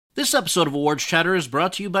This episode of Awards Chatter is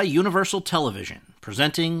brought to you by Universal Television,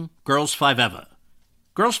 presenting Girls 5 Eva.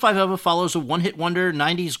 Girls 5 Eva follows a one-hit wonder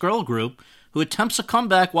 90s girl group who attempts a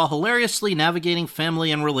comeback while hilariously navigating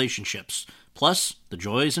family and relationships, plus the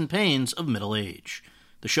joys and pains of middle age.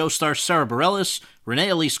 The show stars Sarah Bareilles, Renee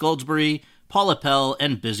Elise Goldsberry, Paula Pell,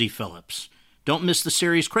 and Busy Phillips. Don't miss the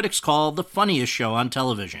series critics call the funniest show on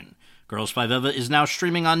television. Girls 5 Eva is now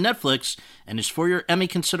streaming on Netflix and is for your Emmy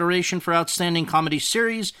consideration for Outstanding Comedy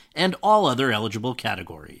Series and all other eligible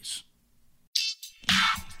categories.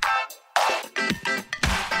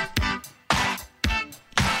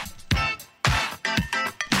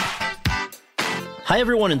 Hi,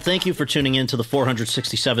 everyone, and thank you for tuning in to the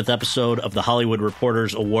 467th episode of the Hollywood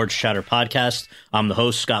Reporter's Awards Chatter podcast. I'm the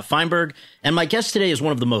host, Scott Feinberg, and my guest today is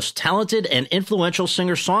one of the most talented and influential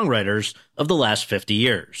singer-songwriters of the last 50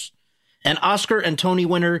 years. An Oscar and Tony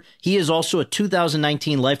winner, he is also a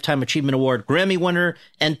 2019 Lifetime Achievement Award Grammy winner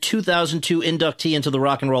and 2002 inductee into the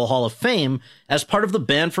Rock and Roll Hall of Fame as part of the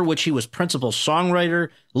band for which he was principal songwriter,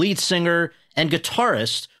 lead singer, and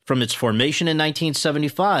guitarist from its formation in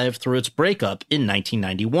 1975 through its breakup in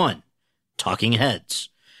 1991, Talking Heads,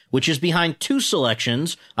 which is behind two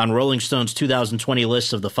selections on Rolling Stone's 2020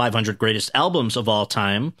 list of the 500 greatest albums of all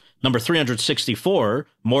time, number 364,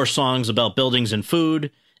 More Songs About Buildings and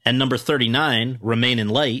Food, and number 39, Remain in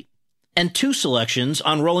Light, and two selections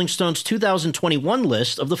on Rolling Stone's 2021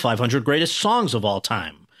 list of the 500 greatest songs of all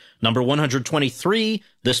time, number 123,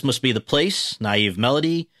 This Must Be the Place, Naive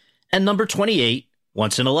Melody, and number 28,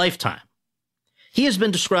 Once in a Lifetime. He has been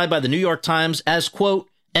described by the New York Times as, quote,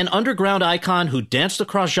 an underground icon who danced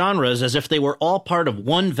across genres as if they were all part of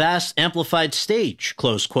one vast amplified stage,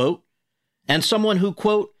 close quote, and someone who,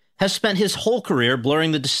 quote, has spent his whole career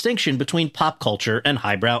blurring the distinction between pop culture and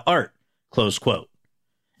highbrow art, close quote.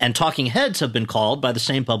 And Talking Heads have been called by the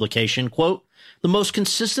same publication, quote, the most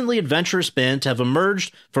consistently adventurous band to have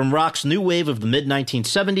emerged from rock's new wave of the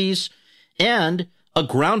mid-1970s, and a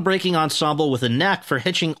groundbreaking ensemble with a knack for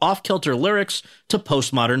hitching off-kilter lyrics to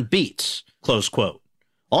postmodern beats, close quote.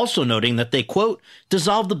 Also noting that they, quote,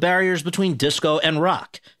 dissolve the barriers between disco and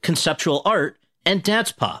rock, conceptual art, and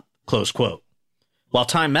dance pop, close quote. While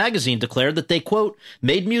Time magazine declared that they, quote,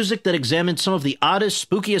 made music that examined some of the oddest,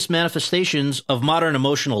 spookiest manifestations of modern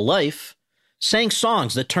emotional life, sang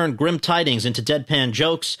songs that turned grim tidings into deadpan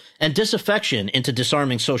jokes and disaffection into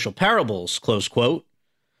disarming social parables, close quote,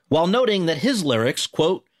 while noting that his lyrics,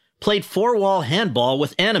 quote, played four-wall handball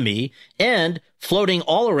with Anime and, floating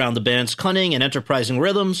all around the band's cunning and enterprising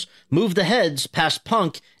rhythms, moved the Heads past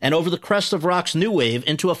punk and over the crest of rock's new wave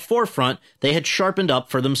into a forefront they had sharpened up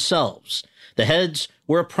for themselves. The Heads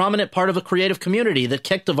were a prominent part of a creative community that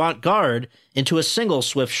kicked avant-garde into a single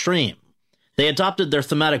swift stream. They adopted their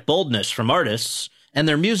thematic boldness from artists and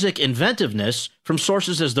their music inventiveness from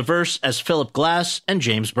sources as diverse as Philip Glass and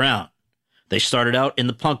James Brown. They started out in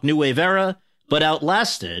the punk new wave era, but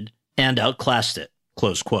outlasted and outclassed it,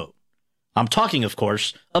 close quote. I'm talking, of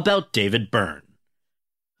course, about David Byrne.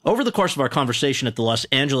 Over the course of our conversation at the Los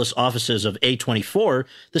Angeles offices of A24,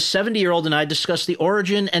 the 70-year-old and I discussed the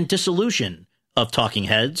origin and dissolution of Talking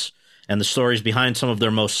Heads and the stories behind some of their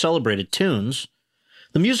most celebrated tunes,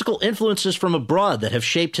 the musical influences from abroad that have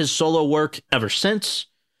shaped his solo work ever since,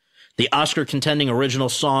 the Oscar-contending original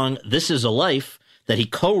song This Is a Life that he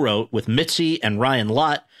co-wrote with Mitzi and Ryan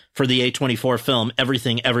Lott for the A24 film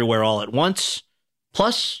Everything Everywhere All at Once,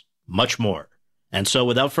 plus much more. And so,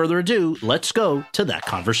 without further ado, let's go to that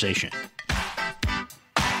conversation.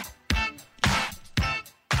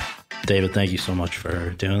 David, thank you so much for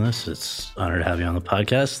doing this. It's an honor to have you on the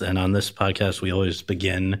podcast. And on this podcast, we always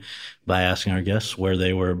begin by asking our guests where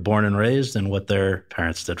they were born and raised and what their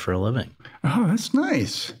parents did for a living. Oh, that's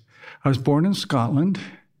nice. I was born in Scotland,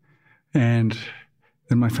 and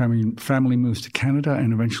then my family moved to Canada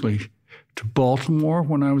and eventually to Baltimore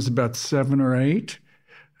when I was about 7 or 8.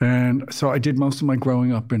 And so I did most of my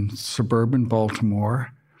growing up in suburban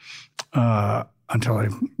Baltimore until I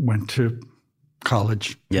went to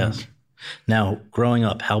college. Yes. Now, growing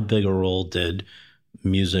up, how big a role did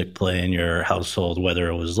music play in your household, whether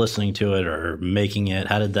it was listening to it or making it?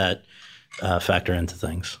 How did that factor into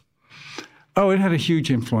things? Oh, it had a huge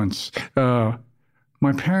influence.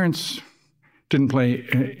 My parents didn't play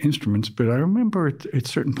instruments, but I remember at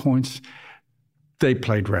certain points they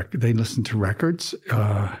listened to records.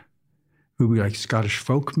 It would be like Scottish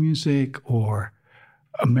folk music or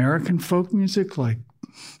American folk music, like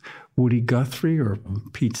Woody Guthrie or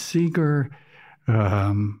Pete Seeger.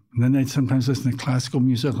 And then they'd sometimes listen to classical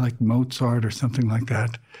music like Mozart or something like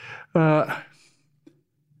that.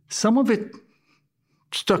 Some of it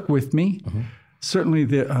stuck with me. Mm-hmm. Certainly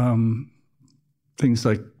the things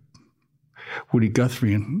like Woody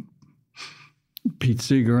Guthrie and Pete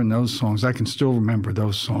Seeger and those songs. I can still remember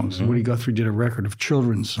those songs. Mm-hmm. Woody Guthrie did a record of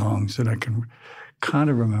children's songs that I can kind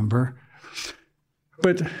of remember.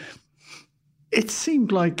 But it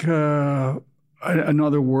seemed like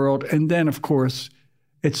another world. And then, of course,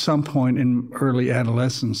 at some point in early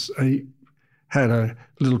adolescence, I had a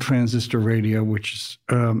little transistor radio, which is,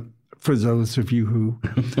 for those of you who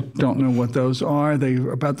don't know what those are, they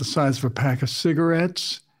were about the size of a pack of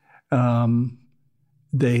cigarettes.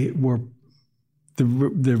 They were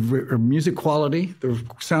the music quality, the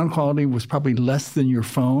sound quality was probably less than your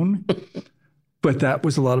phone, but that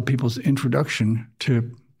was a lot of people's introduction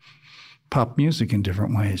to pop music in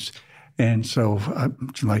different ways. And so,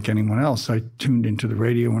 like anyone else, I tuned into the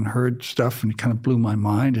radio and heard stuff, and it kind of blew my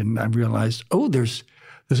mind. And I realized, oh, there's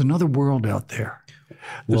another world out there.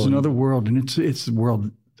 There's another world, and it's the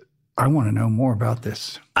world. I want to know more about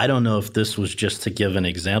this. I don't know if this was just to give an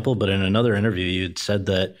example, but in another interview, you'd said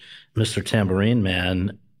that Mr. Tambourine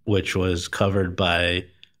Man, which was covered by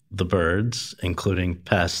the Byrds, including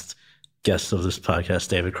past guest of this podcast,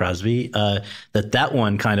 David Crosby, that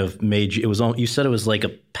one kind of made you, you said it was like a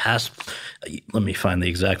pass, let me find the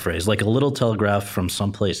exact phrase, like a little telegraph from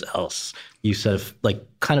someplace else. You said like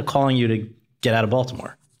kind of calling you to get out of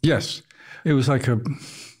Baltimore. Yes. It was like a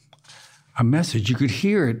message. You could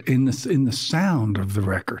hear it in the sound of the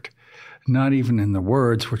record, not even in the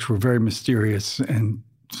words, which were very mysterious. And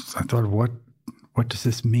I thought, what does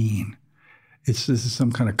this mean? This is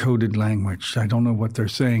some kind of coded language. I don't know what they're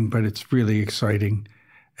saying, but it's really exciting.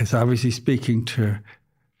 It's obviously speaking to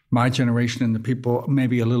my generation and the people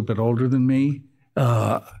maybe a little bit older than me,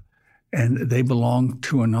 and they belong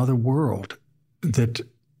to another world that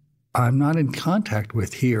I'm not in contact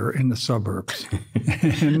with here in the suburbs.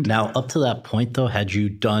 And now, up to that point, though, had you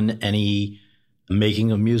done any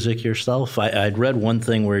making of music yourself? I'd read one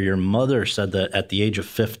thing where your mother said that at the age of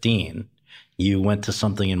 15, you went to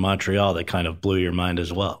something in Montreal that kind of blew your mind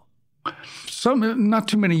as well. Not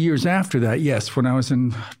too many years after that, yes. When I was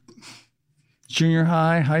in junior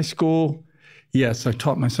high school, yes, I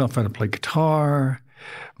taught myself how to play guitar.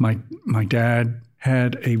 My dad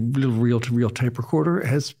had a little reel-to-reel tape recorder.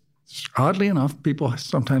 As oddly enough, people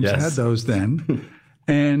sometimes had those then.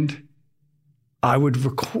 And I would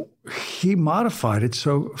record. He modified it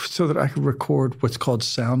so that I could record what's called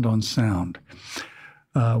sound on sound,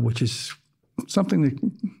 which is something that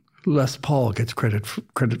Les Paul gets credit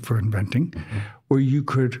for inventing, where you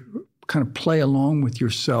could kind of play along with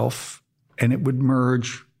yourself, and it would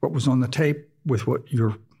merge what was on the tape with what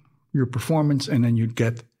your performance, and then you'd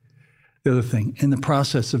get the other thing. In the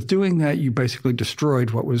process of doing that, you basically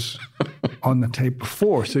destroyed what was on the tape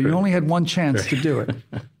before. So you only had one chance to do it.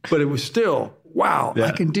 But it was still, wow,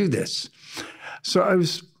 I can do this. So I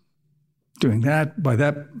was doing that. By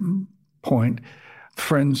that point,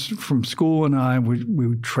 friends from school and I, we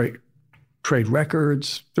would trade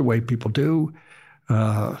records the way people do,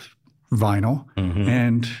 vinyl.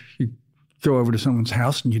 And you'd go over to someone's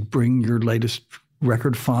house and you'd bring your latest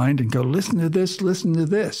record find and go, listen to this, listen to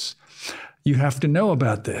this. You have to know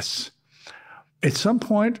about this. At some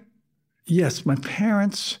point, yes, my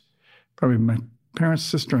parents,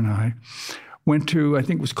 sister and I, went to, I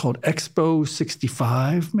think it was called Expo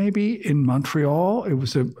 65, maybe, in Montreal. It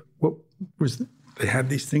was they had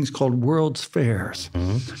these things called World's Fairs.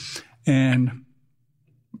 And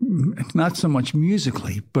not so much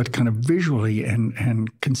musically, but kind of visually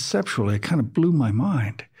and conceptually, it kind of blew my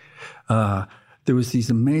mind. There was these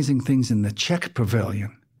amazing things in the Czech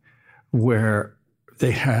Pavilion where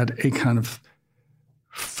they had a kind of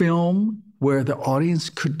film where the audience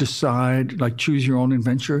could decide, like choose your own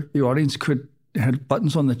adventure. The audience had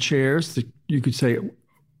buttons on the chairs that you could say,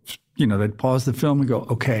 they'd pause the film and go,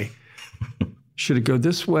 okay, should it go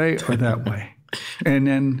this way or that way? And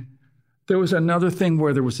then there was another thing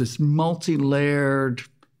where there was this multi-layered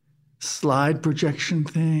slide projection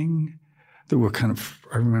thing. There were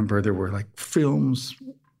I remember there were like films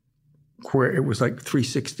where it was like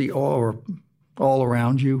 360 all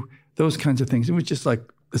around you, those kinds of things. It was just like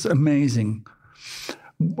this amazing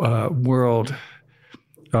world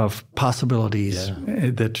of possibilities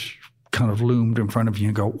that kind of loomed in front of you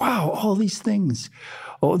and go, wow, all these things.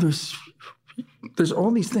 Oh, there's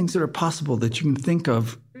all these things that are possible that you can think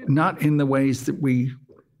of, not in the ways that we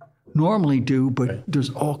normally do, but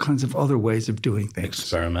there's all kinds of other ways of doing things.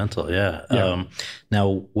 Experimental, yeah.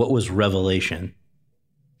 Now, what was Revelation?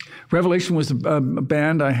 Revelation was a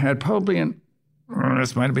band I had probably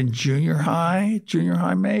this might have been junior high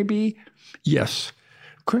maybe. Yes,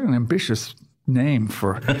 quite an ambitious name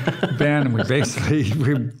for a band, and we basically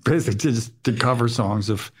just did cover songs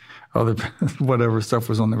of other whatever stuff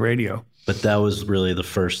was on the radio. But that was really the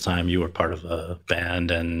first time you were part of a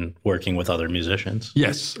band and working with other musicians?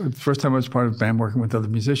 Yes. The first time I was part of a band working with other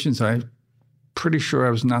musicians. I'm pretty sure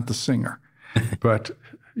I was not the singer. But,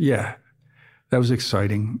 yeah, that was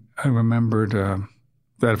exciting. I remembered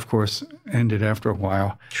that, of course, ended after a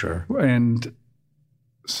while. Sure. And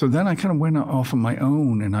so then I kind of went off on my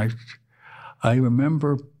own, and I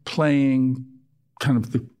remember playing kind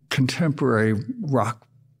of the contemporary rock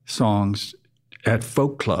songs at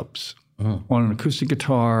folk clubs on an acoustic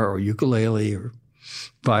guitar or ukulele or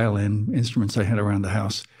violin, instruments I had around the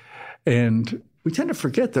house. And we tend to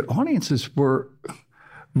forget that audiences were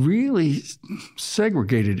really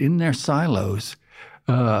segregated in their silos,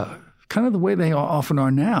 kind of the way they often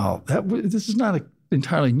are now. This is not an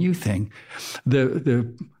entirely new thing.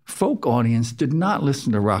 The folk audience did not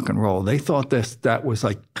listen to rock and roll. They thought that was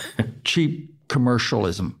like cheap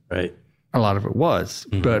commercialism. Right. A lot of it was,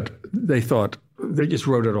 but they thought they just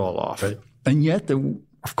wrote it all off. Right. And yet,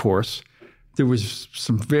 of course, there was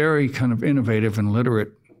some very kind of innovative and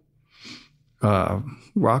literate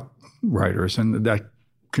rock writers, and that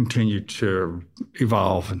continued to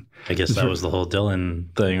evolve. And I guess that was the whole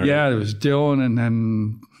Dylan thing. Right? Yeah, there was Dylan, and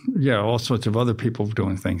then all sorts of other people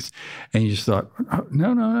doing things. And you just thought, oh,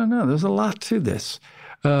 no, there's a lot to this.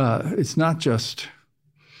 It's not just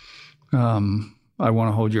I Want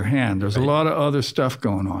to Hold Your Hand. There's a lot of other stuff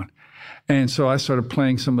going on. And so I started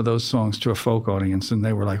playing some of those songs to a folk audience, and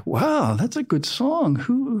they were like, wow, that's a good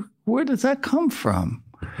song. Where does that come from?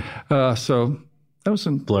 So that was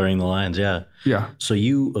blurring the lines, yeah. Yeah. So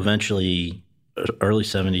you eventually, early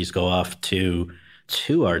 70s, go off to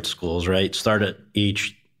two art schools, right? Start at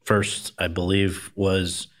each first, I believe,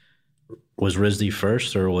 was RISD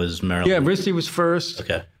first or was Maryland? Yeah, RISD was first.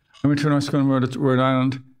 Okay. I went to an art school in Rhode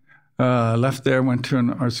Island. Left there, went to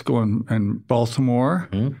an art school in Baltimore.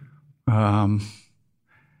 Mm-hmm.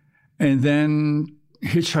 And then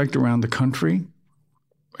hitchhiked around the country.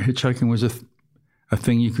 Hitchhiking was a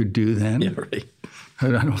thing you could do then. Yeah, right. I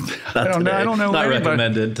don't know. Not anybody.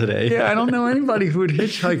 Recommended today. Yeah, I don't know anybody who would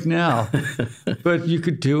hitchhike now. But you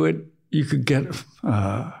could do it. You could go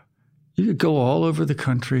all over the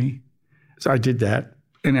country. So I did that.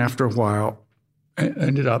 And after a while, I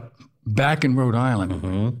ended up back in Rhode Island.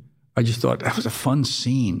 Mm-hmm. I just thought that was a fun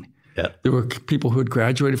scene. Yeah. There were people who had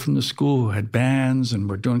graduated from the school who had bands and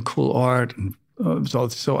were doing cool art. And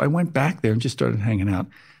so I went back there and just started hanging out.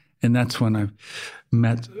 And that's when I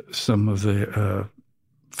met some of the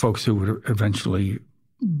folks who would eventually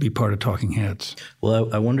be part of Talking Heads. Well,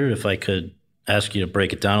 I wondered if I could ask you to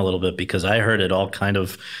break it down a little bit, because I heard it all kind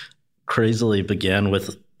of crazily began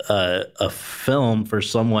with a film for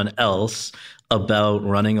someone else about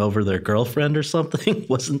running over their girlfriend or something.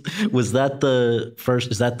 Was that the first?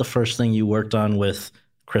 Is that the first thing you worked on with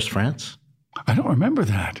Chris France? I don't remember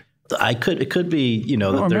that. It could be,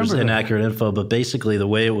 that there's inaccurate info, but basically the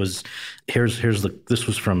way it was, this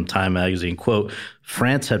was from Time magazine, quote,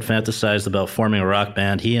 France had fantasized about forming a rock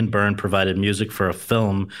band. He and Byrne provided music for a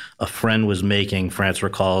film a friend was making, France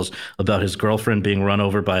recalls, about his girlfriend being run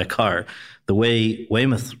over by a car. The way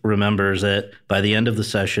Weymouth remembers it, by the end of the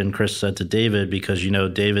session, Chris said to David, because,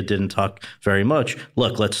 David didn't talk very much,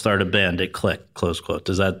 look, let's start a band. It clicked, close quote.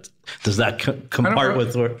 Does that compart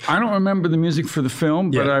with? I don't remember the music for the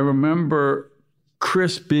film, but I remember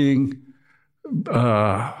Chris being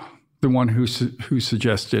the one who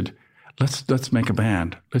suggested, let's make a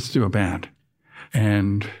band. Let's do a band.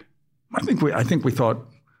 And I think we thought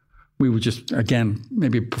we would just, again,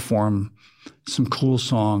 maybe perform some cool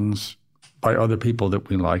songs by other people that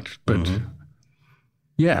we liked. But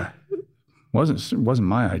it wasn't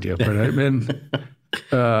my idea. But I mean,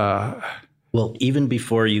 well, even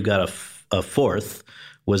before you got a fourth,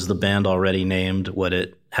 was the band already named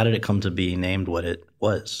how did it come to be named what it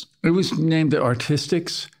was? It was named the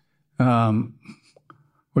Artistics,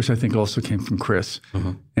 which I think also came from Chris.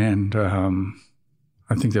 Mm-hmm. And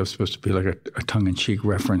I think that was supposed to be like a tongue-in-cheek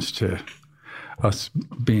reference to us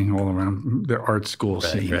being all around the art school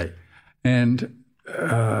scene. Right. And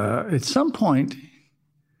at some point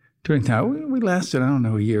during that, we lasted, I don't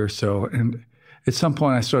know, a year or so. And at some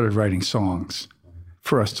point I started writing songs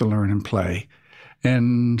for us to learn and play.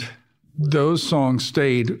 And those songs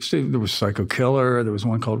stayed. There was Psycho Killer. There was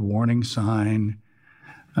one called Warning Sign.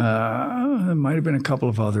 There might have been a couple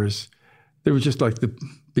of others. They were just like the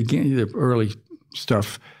beginning, the early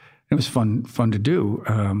stuff. It was fun to do.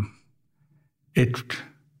 It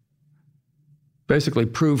basically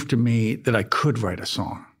proved to me that I could write a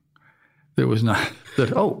song. There was not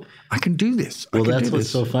that, oh, I can do this. Well, that's what's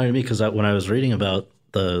so funny to me, because when I was reading about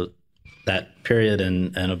that period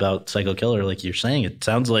and about Psycho Killer, like you're saying, it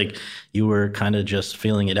sounds like you were kind of just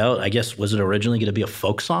feeling it out. I guess, was it originally going to be a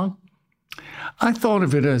folk song? I thought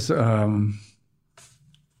of it as,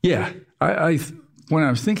 yeah. I when I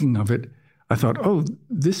was thinking of it, I thought, oh,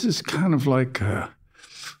 this is kind of like, well,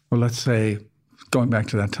 let's say, going back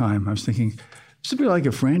to that time, I was thinking, this would be like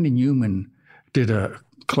if Randy Newman did a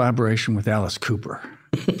collaboration with Alice Cooper.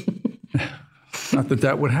 Not that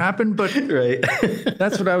that would happen, but Right.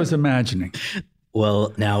 That's what I was imagining.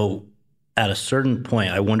 Well, now, at a certain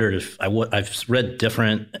point, I wondered if I've read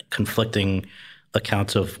different conflicting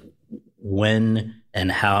accounts of when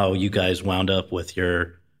and how you guys wound up with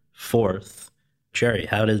your fourth. Jerry,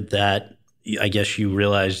 how did that, I guess you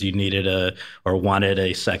realized you needed or wanted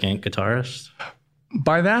a second guitarist?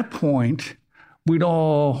 By that point, we'd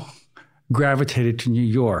all gravitated to New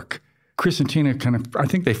York. Chris and Tina I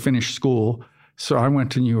think they finished school. So I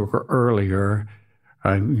went to New York earlier.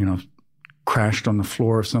 I, crashed on the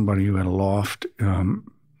floor of somebody who had a loft on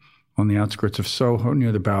the outskirts of Soho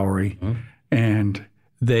near the Bowery. Mm-hmm. And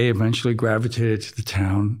they eventually gravitated to the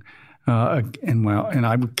town. And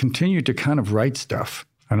I would continue to kind of write stuff.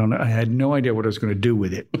 I don't know. I had no idea what I was going to do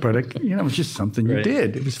with it. But, it was just something you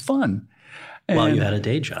did. It was fun. Well, you had a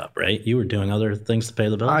day job, right? You were doing other things to pay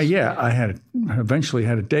the bills? Yeah. I eventually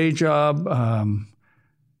had a day job.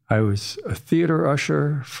 I was a theater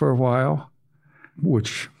usher for a while,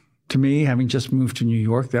 which to me, having just moved to New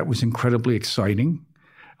York, that was incredibly exciting.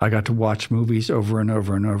 I got to watch movies over and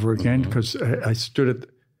over and over again because I stood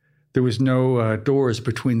there was no doors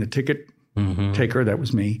between the ticket taker, that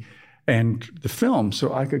was me, and the film.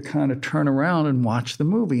 So I could kind of turn around and watch the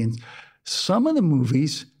movie. And some of the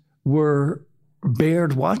movies were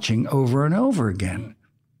bared watching over and over again.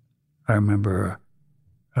 I remember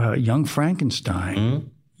Young Frankenstein. Mm-hmm.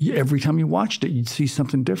 Every time you watched it, you'd see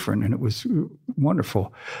something different, and it was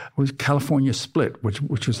wonderful. It was California Split, which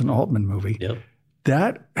was an Altman movie. Yep.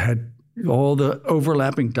 That had all the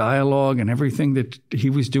overlapping dialogue and everything that he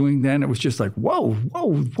was doing then. It was just like, whoa,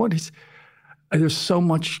 there's so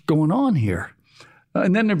much going on here.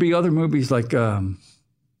 And then there'd be other movies like, it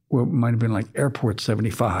might have been like Airport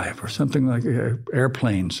 75 or something like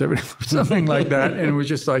Airplane 75, something like that. And it was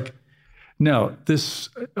just like, no, this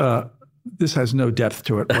has no depth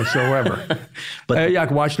to it whatsoever. But I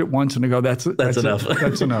watched it once and I go, that's enough.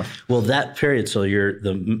 That's enough. Well, that period, so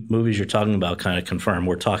the movies you're talking about kind of confirm.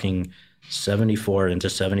 We're talking 74 into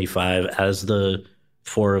 75 as the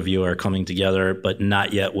four of you are coming together, but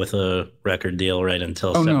not yet with a record deal right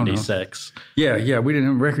until 76. No. Yeah. We didn't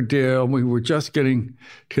have a record deal. We were just getting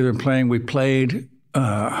together and playing. We played, we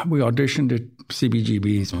auditioned at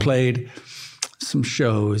CBGB's, played some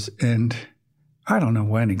shows, and I don't know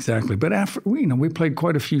when exactly, but after we played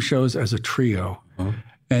quite a few shows as a trio,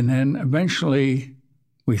 and then eventually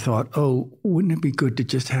we thought, oh, wouldn't it be good to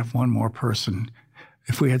just have one more person?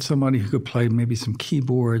 If we had somebody who could play maybe some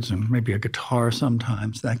keyboards and maybe a guitar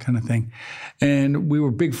sometimes, that kind of thing. And we were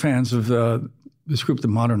big fans of this group, the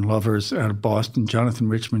Modern Lovers out of Boston, Jonathan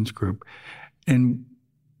Richman's group, and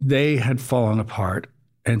they had fallen apart.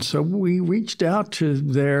 And so we reached out to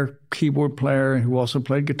their keyboard player who also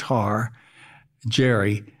played guitar,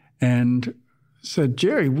 Jerry, and said,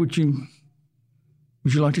 Jerry, would you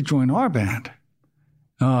like to join our band?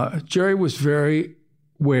 Jerry was very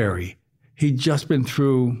wary. He'd just been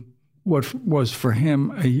through what was for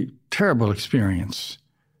him a terrible experience.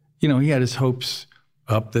 He had his hopes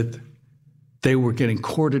up that they were getting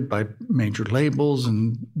courted by major labels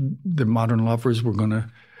and the Modern Lovers were going to,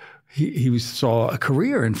 he saw a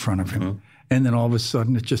career in front of him. And then all of a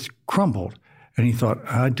sudden it just crumbled. And he thought,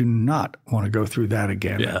 I do not want to go through that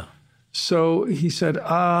again. Yeah. So he said,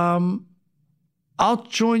 I'll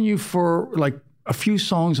join you for like a few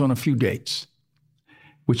songs on a few dates,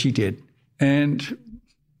 which he did. And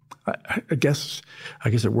I guess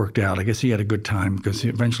it worked out. I guess he had a good time because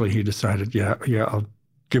eventually he decided, yeah, I'll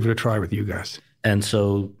give it a try with you guys. And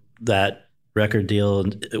so that record deal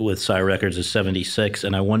with Sire Records is 76.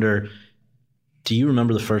 And I wonder, do you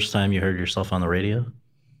remember the first time you heard yourself on the radio?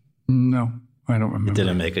 No. I don't remember.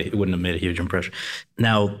 It wouldn't have made a huge impression.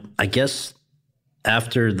 Now, I guess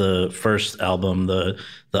after the first album, the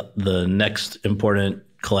next important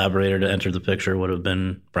collaborator to enter the picture would have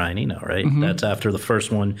been Brian Eno, right? Mm-hmm. That's after the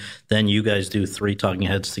first one. Then you guys do 3 Talking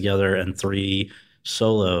Heads together and 3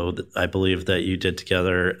 solo, I believe, that you did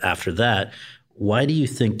together after that. Why do you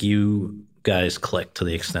think you guys clicked to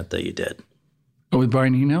the extent that you did? Oh, with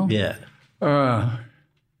Brian Eno? Yeah.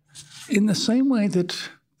 In the same way that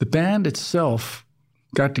the band itself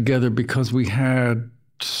got together because we had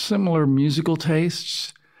similar musical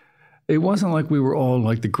tastes. It wasn't like we were all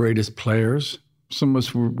like the greatest players. Some of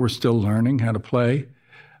us were still learning how to play,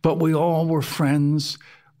 but we all were friends.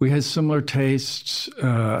 We had similar tastes,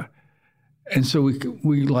 and so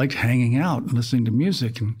we liked hanging out and listening to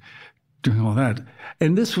music and doing all that.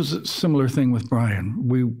 And this was a similar thing with Brian.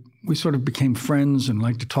 We sort of became friends and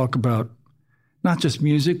liked to talk about not just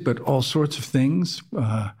music, but all sorts of things,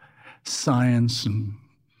 science and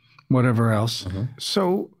whatever else. Mm-hmm.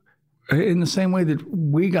 So in the same way that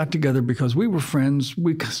we got together because we were friends,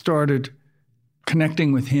 we started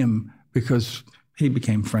connecting with him because he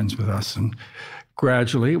became friends with us. And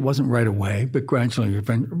gradually, it wasn't right away, but gradually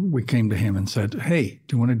we came to him and said, hey,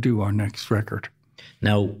 do you want to do our next record?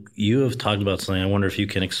 Now, you have talked about something. I wonder if you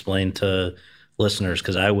can explain to listeners,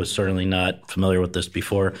 because I was certainly not familiar with this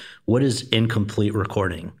before. What is incomplete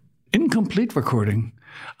recording? Incomplete recording?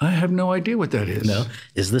 I have no idea what that is. No?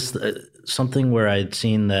 Is this something where I'd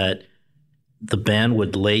seen that the band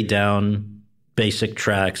would lay down basic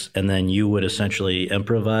tracks and then you would essentially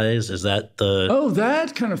improvise? Is that the... Oh,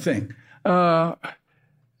 that kind of thing.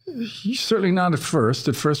 Certainly not at first.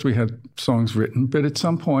 At first we had songs written, but at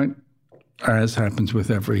some point, as happens with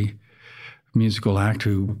every musical act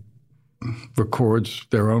who records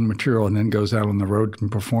their own material and then goes out on the road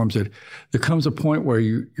and performs it, there comes a point where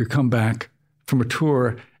you come back from a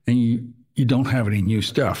tour and you don't have any new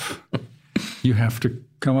stuff. You have to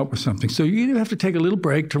come up with something. So you either have to take a little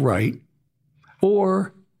break to write,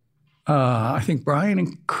 or I think Brian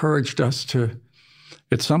encouraged us to,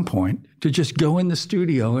 at some point, to just go in the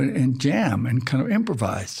studio and jam and kind of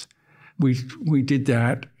improvise. We did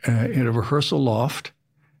that in a rehearsal loft,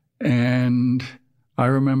 and I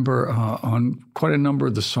remember on quite a number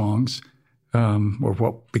of the songs, or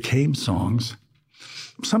what became songs,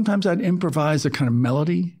 sometimes I'd improvise a kind of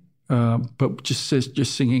melody, but just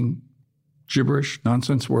singing gibberish,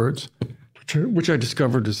 nonsense words, which I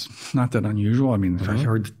discovered is not that unusual. I mean, I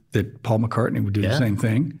heard that Paul McCartney would do the same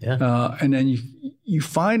thing. Yeah. And then you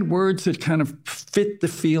find words that kind of fit the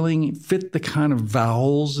feeling, fit the kind of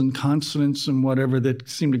vowels and consonants and whatever that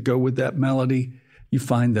seem to go with that melody. You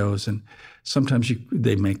find those, and sometimes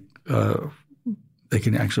they can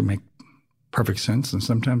actually make perfect sense, and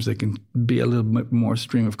sometimes they can be a little bit more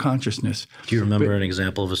stream of consciousness. Do you remember an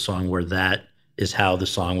example of a song where that is how the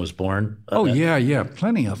song was born? Yeah.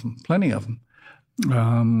 Plenty of them.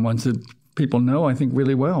 Ones that people know, I think,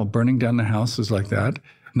 really well. Burning Down the House is like that.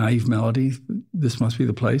 Naive Melody, This Must Be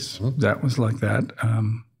the Place, that was like that.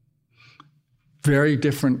 Very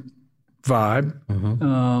different vibe.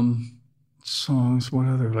 Songs, what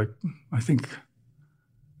other, I think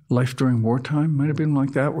Life During Wartime might have been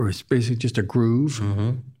like that, where it's basically just a groove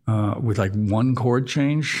with one chord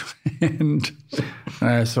change. And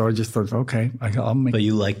so I just thought, okay, I'll make... But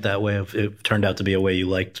you liked that way it turned out to be a way you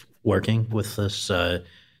liked working with this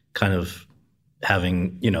kind of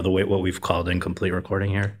having, the way what we've called incomplete recording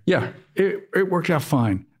here? Yeah, it worked out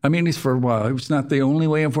fine. I mean, at least for a while. It was not the only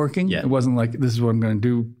way of working. Yeah. It wasn't like, this is what I'm going to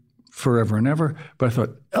do forever and ever. But I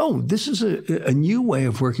thought, this is a new way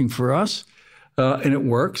of working for us. And it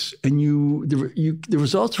works. And the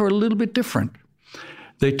results are a little bit different.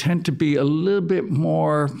 They tend to be a little bit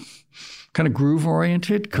more kind of groove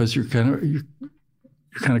oriented, because you're kind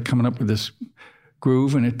of coming up with this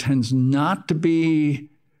groove, and it tends not to be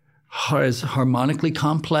as harmonically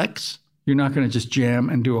complex. You're not going to just jam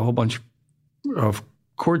and do a whole bunch of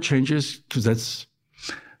chord changes, because that's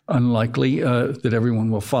unlikely that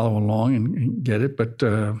everyone will follow along and get it. But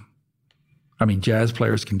jazz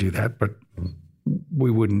players can do that, but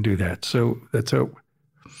we wouldn't do that. So that's how it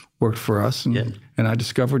worked for us. And I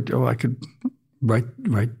discovered, I could write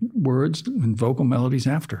words and vocal melodies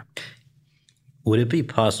after. Would it be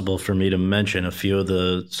possible for me to mention a few of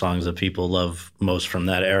the songs that people love most from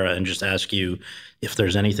that era and just ask you if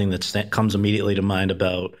there's anything that comes immediately to mind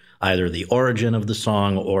about either the origin of the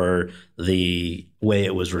song or the way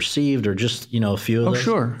it was received, or just, a few of those? Oh,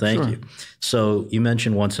 sure. Thank you. So you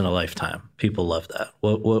mentioned Once in a Lifetime. People love that.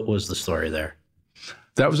 What was the story there?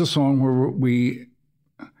 That was a song where we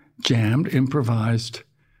jammed, improvised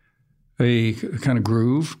a kind of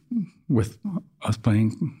groove with us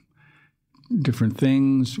playing different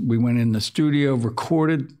things. We went in the studio,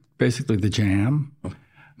 recorded basically the jam,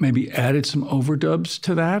 maybe added some overdubs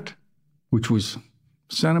to that, which was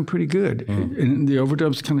sounding pretty good. And the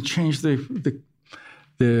overdubs kind of changed the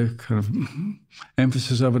kind of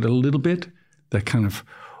emphasis of it a little bit. That kind of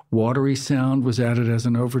watery sound was added as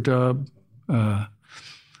an overdub.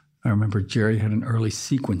 I remember Jerry had an early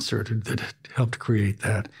sequencer that helped create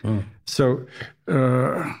that. So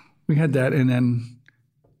we had that, and then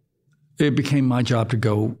it became my job to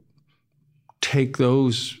go take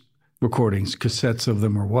those recordings, cassettes of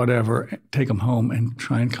them or whatever, take them home and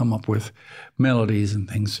try and come up with melodies and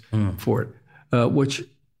things for it. Which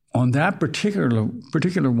on that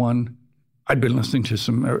particular one, I'd been listening to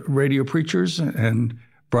some radio preachers, and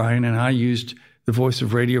Brian and I used the voice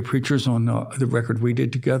of radio preachers on the record we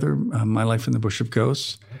did together, My Life in the Bush of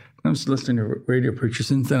Ghosts. I was listening to radio preachers,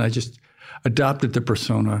 and then I just adopted the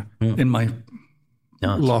persona in my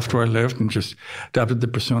loft where I lived, and just adopted the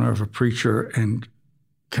persona of a preacher and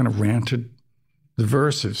kind of ranted the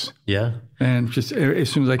verses. Yeah. And just as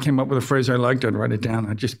soon as I came up with a phrase I liked, I'd write it down.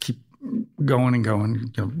 I'd just keep going and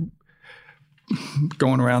going,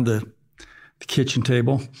 going around the kitchen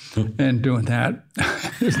table and doing that.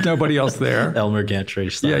 There's nobody else there. Elmer Gantry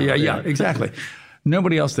style. Yeah, exactly.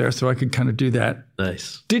 Nobody else there, so I could kind of do that.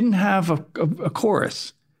 Nice. Didn't have a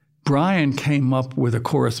chorus. Brian came up with a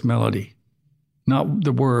chorus melody. Not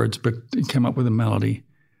the words, but he came up with a melody.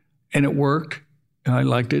 And it worked. And I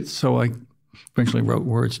liked it, so I eventually wrote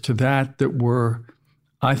words to that were,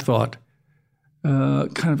 I thought,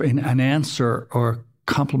 kind of an answer or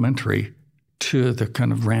complementary to the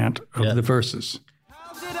kind of rant of the verses.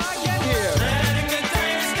 How did I get here?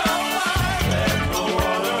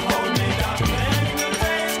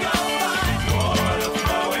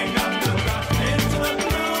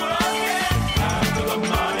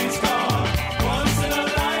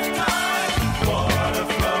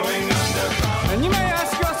 And you may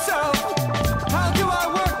ask yourself, how do I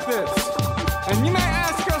work this? And you may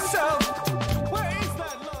ask yourself, where is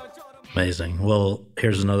that large automobile? Amazing. Well,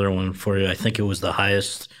 here's another one for you. I think it was the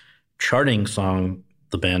highest charting song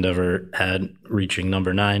the band ever had, reaching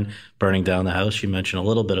number 9, Burning Down the House. You mentioned a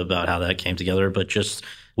little bit about how that came together, but just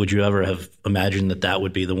would you ever have imagined that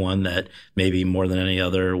would be the one that maybe more than any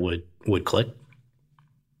other would click?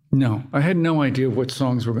 No, I had no idea what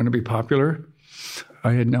songs were going to be popular.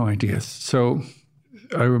 I had no idea. So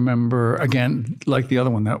I remember, again, like the other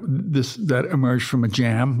one, that emerged from a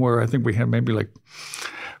jam where I think we had maybe like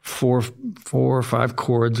four or five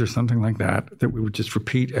chords or something like that we would just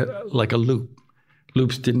repeat like a loop.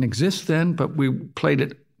 Loops didn't exist then, but we played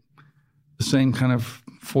it the same kind of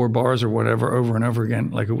 4 bars or whatever over and over again,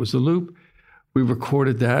 like it was a loop. We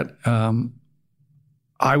recorded that.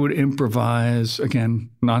 I would improvise, again,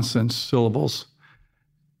 nonsense syllables,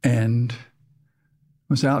 and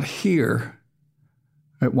was out here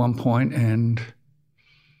at one point and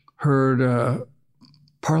heard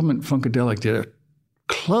Parliament Funkadelic did a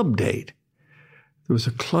club date. There was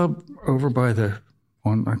a club over by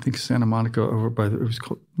on I think Santa Monica, it was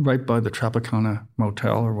right by the Tropicana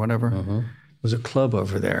Motel or whatever. There was a club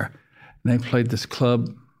over there, and they played this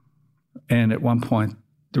club. And at one point,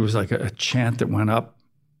 there was like a chant that went up.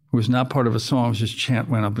 It was not part of a song. It was just chant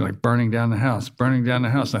went up, like burning down the house, burning down the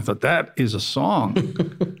house. And I thought, that is a song.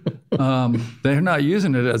 They're not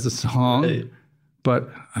using it as a song, right. But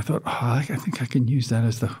I thought, I think I can use that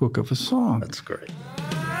as the hook of a song. That's great.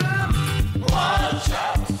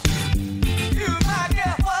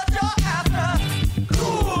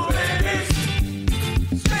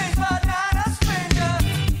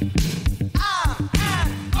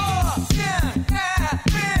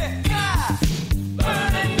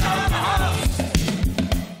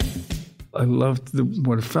 I loved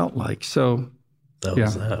what it felt like. So that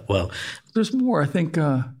was that. Well, there's more. I think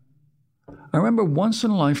I remember Once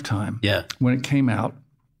in a Lifetime. Yeah. When it came out,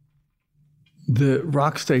 the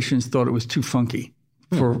rock stations thought it was too funky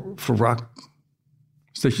for rock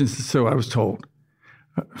stations. So I was told.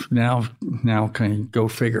 Now can you go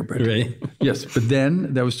figure? But right. Yes, but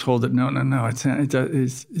then I was told that no, it's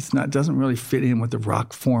not. It doesn't really fit in with the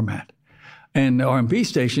rock format. And the R&B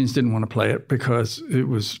stations didn't want to play it because it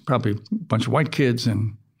was probably a bunch of white kids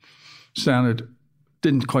and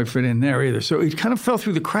didn't quite fit in there either. So it kind of fell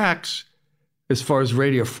through the cracks as far as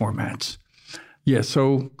radio formats. Yeah,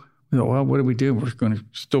 so well, what do we do? We're going to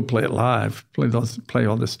still play it live, play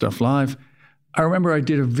all this stuff live. I remember I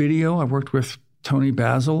did a video. I worked with Tony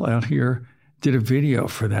Basil out here, did a video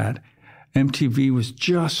for that. MTV was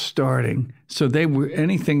just starting, so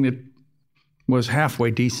anything that was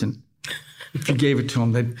halfway decent, if you gave it to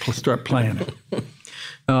them, they'd start playing it.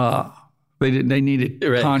 They needed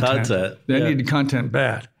content. They needed content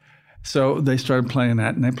bad. So they started playing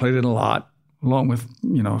that, and they played it a lot, along with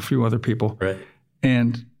a few other people. Right.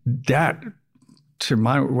 And that, to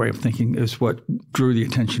my way of thinking, is what drew the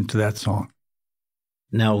attention to that song.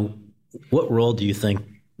 Now, what role do you think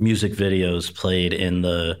music videos played in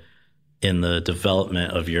the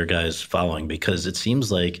development of your guys' following? Because it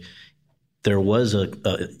seems like there was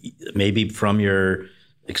maybe from your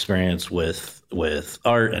experience with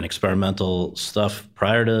art and experimental stuff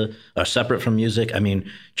prior to or separate from music? I mean,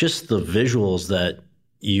 just the visuals that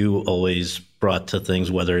you always brought to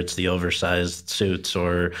things, whether it's the oversized suits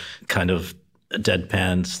or kind of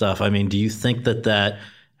deadpan stuff. I mean, do you think that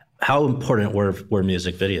how important were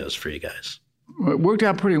music videos for you guys? It worked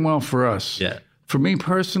out pretty well for us. Yeah. For me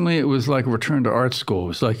personally, it was like a return to art school. It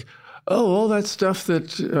was like, all that stuff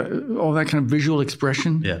all that kind of visual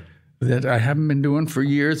expression that I haven't been doing for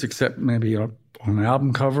years, except maybe on an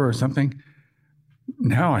album cover or something.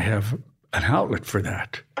 Now I have an outlet for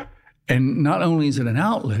that. And not only is it an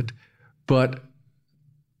outlet, but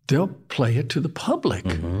they'll play it to the public.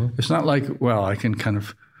 Mm-hmm. It's not like, well, I can kind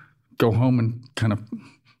of go home and kind of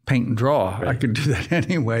paint and draw. Right. I could do that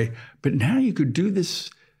anyway. But now you could do this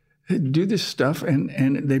stuff,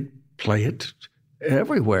 and they play it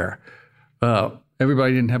everywhere.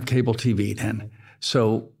 Everybody didn't have cable TV then.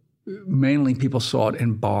 So mainly people saw it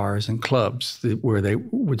in bars and clubs where they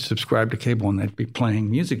would subscribe to cable and they'd be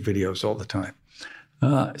playing music videos all the time.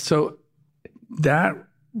 So that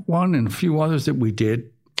one and a few others that we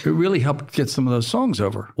did, it really helped get some of those songs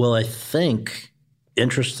over. Well, I think,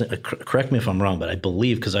 interesting, correct me if I'm wrong, but I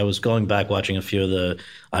believe, because I was going back watching on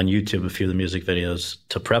YouTube, a few of the music videos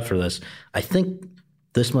to prep for this, I think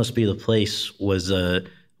This Must Be the Place was a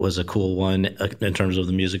cool one in terms of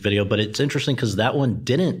the music video. But it's interesting because that one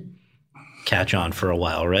didn't catch on for a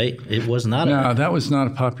while, right? It was not. No, that was not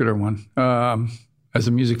a popular one as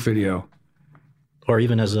a music video. Or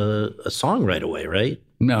even as a song right away, right?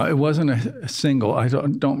 No, it wasn't a single. I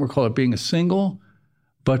don't recall it being a single,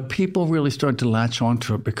 but people really started to latch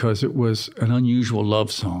onto it because it was an unusual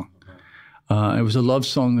love song. It was a love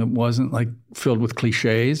song that wasn't like filled with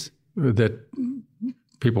cliches that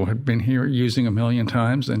people had been using a million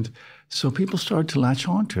times. And so people started to latch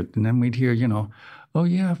onto it. And then we'd hear, oh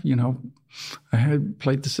yeah, I had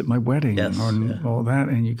played this at my wedding all that.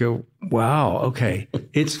 And you go, wow, okay.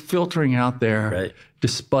 It's filtering out there right.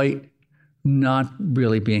 Despite not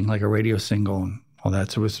really being like a radio single and all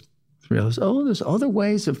that. So it was realized, there's other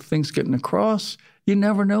ways of things getting across. You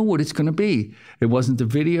never know what it's going to be. It wasn't the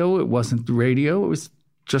video. It wasn't the radio. It was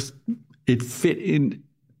just, it fit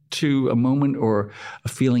into a moment or a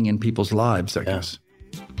feeling in people's lives, I guess.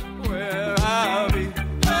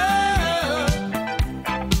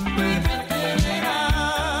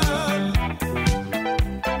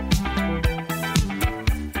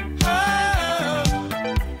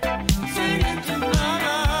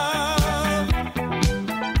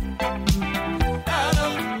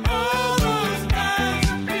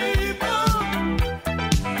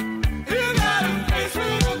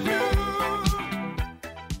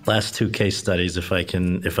 Last two case studies, if I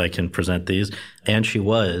can present these, and she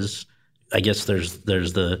was, I guess there's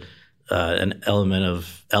the an element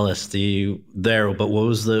of LSD there, but what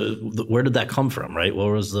was where did that come from, right?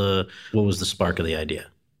 What was the spark of the idea?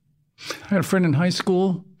 I had a friend in high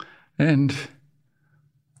school, and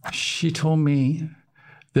she told me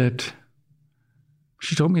that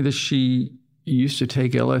she used to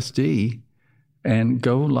take LSD and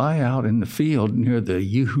go lie out in the field near the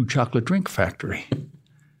Yoo-Hoo chocolate drink factory.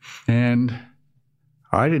 And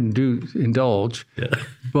I didn't indulge,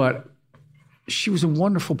 but she was a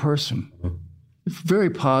wonderful person, very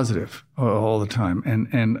positive all the time.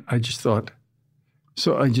 And I just thought,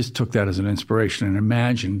 so I just took that as an inspiration and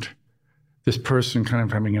imagined this person kind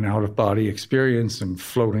of having an out-of-body experience and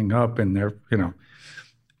floating up in their,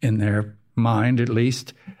 in their mind at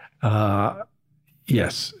least.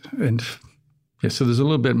 Yes. And yeah, so there's a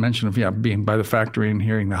little bit of mention of, being by the factory and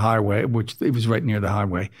hearing the highway, which it was right near the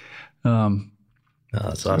highway.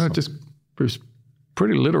 That's awesome. It was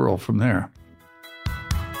pretty literal from there.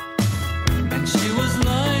 And she was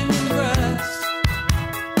lying in grass,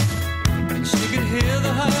 and she could hear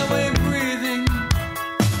the highway breathing,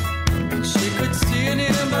 and she could see a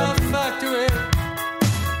nearby factory.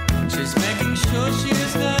 She's making sure she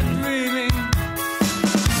is not dreaming.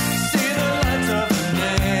 See the lights of the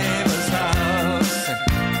neighbor's house, and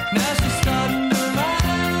now she's starting to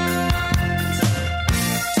rise.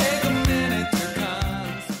 Take a minute to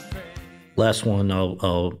concentrate. Last one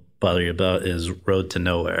I'll bother you about is Road to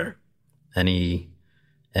Nowhere. Any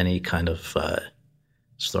kind of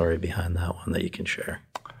story behind that one that you can share?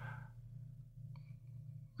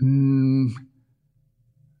 No,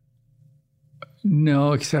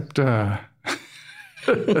 except the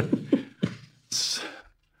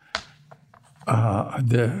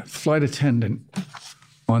flight attendant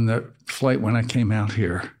on the flight when I came out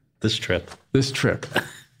here. This trip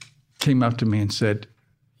came up to me and said,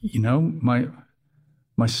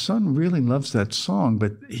 my son really loves that song,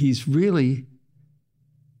 but he's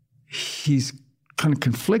kind of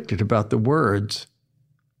conflicted about the words,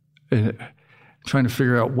 trying to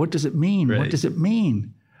figure out what does it mean? Right. What does it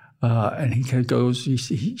mean? And he kind of goes. She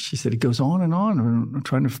said, it goes on, and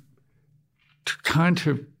trying to kind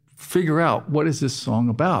of figure out what is this song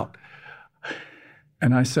about.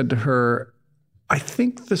 And I said to her, I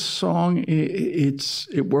think the song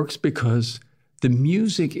it works because the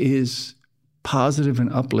music is positive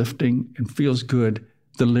and uplifting and feels good.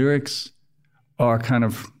 The lyrics are kind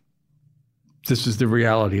of, this is the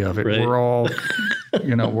reality of it. Right. We're all,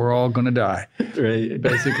 we're all going to die, Right.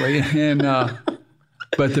 basically. And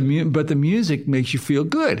but the music makes you feel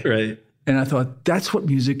good. Right. And I thought that's what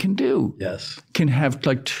music can do. Yes. Can have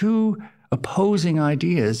like two opposing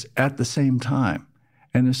ideas at the same time,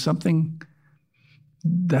 and there's something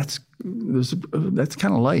that's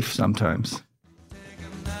kind of life sometimes.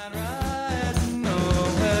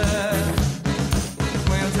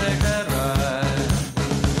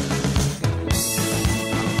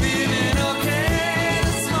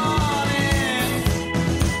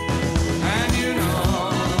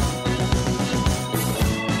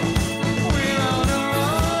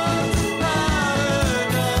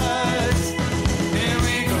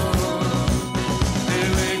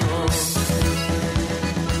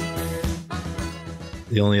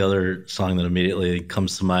 The only other song that immediately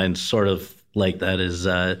comes to mind, sort of like that, is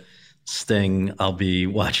Sting, I'll Be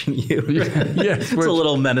Watching You. Yes. It's a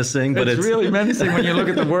little menacing, but it's really menacing when you look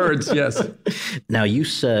at the words, yes. Now, you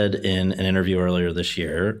said in an interview earlier this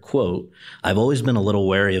year, quote, I've always been a little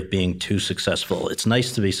wary of being too successful. It's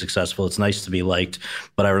nice to be successful. It's nice to be liked.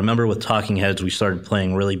 But I remember with Talking Heads, we started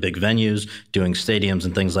playing really big venues, doing stadiums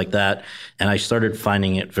and things like that. And I started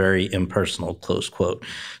finding it very impersonal, close quote.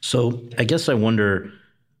 So I guess I wonder,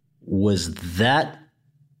 was that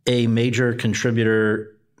a major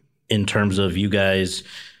contributor in terms of you guys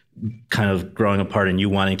kind of growing apart and you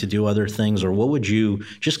wanting to do other things? Or what would you,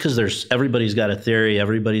 just because everybody's got a theory,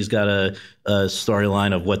 everybody's got a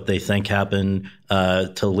storyline of what they think happened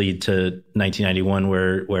to lead to 1991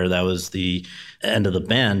 where that was the end of the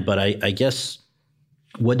band. But I guess,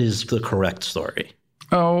 what is the correct story?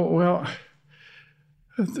 Oh, well,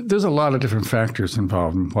 there's a lot of different factors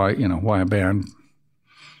involved in why a band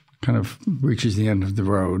kind of reaches the end of the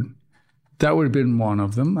road. That would have been one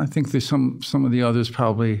of them. I think there's some of the others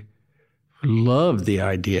probably loved the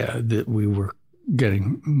idea that we were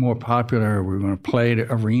getting more popular, we were going to play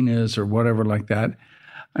at arenas or whatever like that.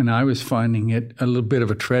 And I was finding it a little bit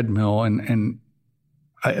of a treadmill, and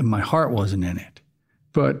my heart wasn't in it.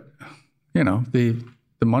 But, the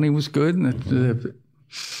money was good, and the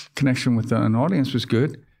connection with an audience was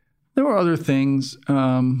good. There were other things.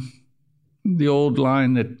 The old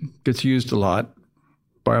line that gets used a lot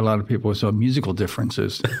by a lot of people is musical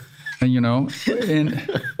differences. And, and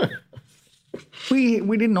we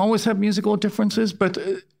didn't always have musical differences, but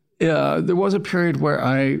there was a period where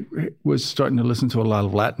I was starting to listen to a lot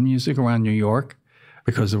of Latin music around New York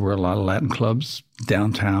because there were a lot of Latin clubs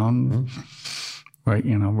downtown, right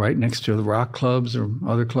next to the rock clubs or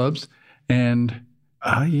other clubs. And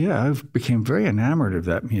I became very enamored of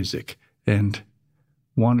that music and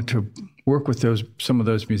wanted to work with some of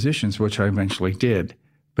those musicians, which I eventually did.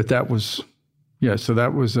 But that was, so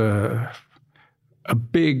that was a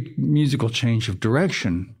big musical change of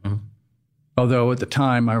direction. Mm-hmm. Although at the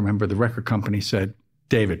time, I remember the record company said,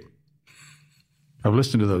 David, I've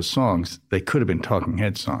listened to those songs. They could have been Talking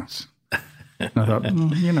Head songs. And I thought,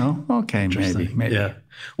 okay, maybe. Yeah.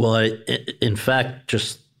 Well, in fact,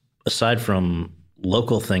 just aside from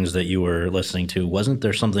local things that you were listening to, wasn't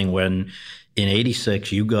there something when in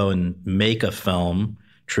 86 you go and make a film,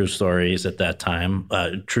 True Stories at that time?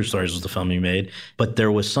 True Stories was the film you made. But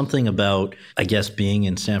there was something about, I guess, being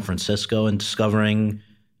in San Francisco and discovering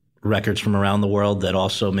records from around the world that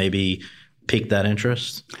also maybe piqued that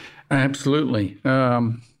interest? Absolutely.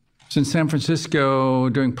 In San Francisco,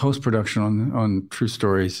 doing post-production on True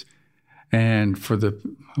Stories, and for a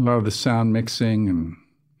lot of the sound mixing and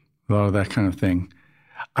a lot of that kind of thing,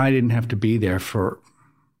 I didn't have to be there for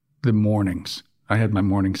the mornings. I had my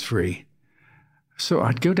mornings free. So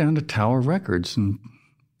I'd go down to Tower Records and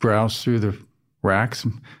browse through the racks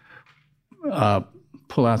and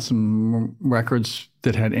pull out some records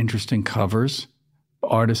that had interesting covers,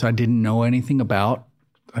 artists I didn't know anything about.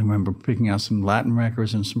 I remember picking out some Latin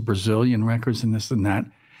records and some Brazilian records and this and that.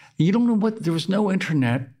 You don't know there was no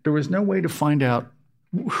internet. There was no way to find out,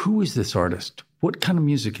 who is this artist? What kind of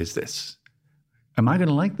music is this? Am I going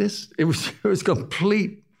to like this? It was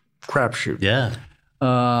complete crapshoot. Yeah.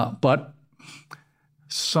 But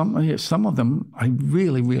some of them I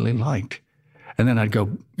really, really liked. And then I'd go,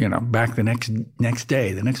 back the next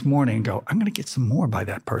day, the next morning, and go, I'm going to get some more by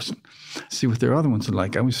that person. See what their other ones are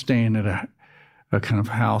like. I was staying at a kind of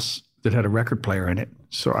house that had a record player in it,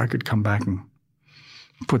 so I could come back and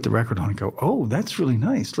put the record on and go, oh, that's really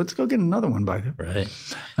nice. Let's go get another one by them. Right.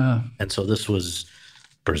 And so this was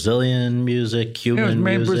Brazilian music, Cuban music. It was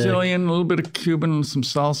made Brazilian, a little bit of Cuban, some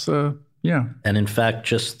salsa. Yeah. And in fact,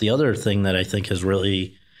 just the other thing that I think is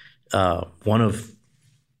really one of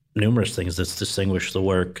numerous things that's distinguished the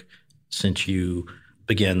work since you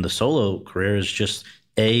began the solo career is just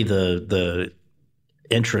the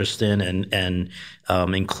interest in and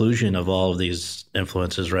inclusion of all of these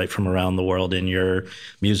influences right from around the world in your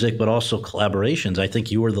music, but also collaborations. I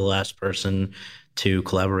think you were the last person to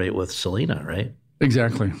collaborate with Selena, right?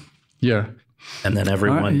 Exactly. Yeah. And then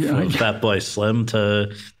everyone from Fatboy Slim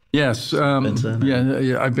to yes.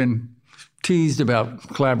 Yeah. I've been teased about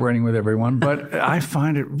collaborating with everyone, but I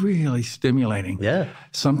find it really stimulating. Yeah.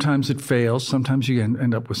 Sometimes it fails. Sometimes you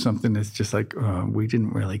end up with something that's just like, we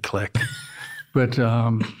didn't really click. But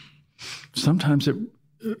sometimes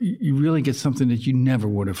you really get something that you never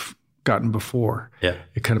would have gotten before. Yeah.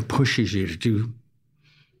 It kind of pushes you to do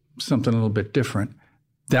something a little bit different.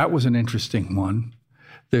 That was an interesting one.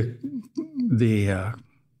 The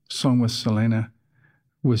song with Selena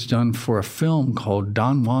was done for a film called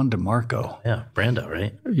Don Juan DeMarco. Yeah, Brando,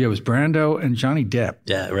 right? Yeah, it was Brando and Johnny Depp.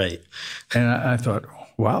 Yeah, right. And I thought,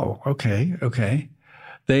 wow, okay.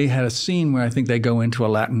 They had a scene where I think they go into a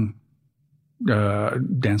Latin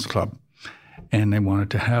dance club, and they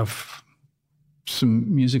wanted to have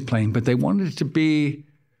some music playing, but they wanted it to be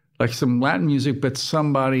like some Latin music, but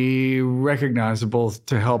somebody recognizable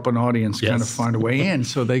to help an audience kind of find a way in.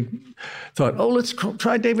 So they thought, oh, let's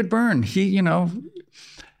try David Byrne. He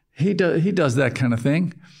does that kind of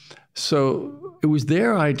thing. So it was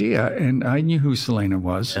their idea, and I knew who Selena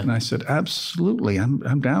was, and I said, absolutely,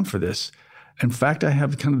 I'm down for this. In fact, I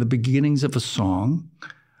have kind of the beginnings of a song,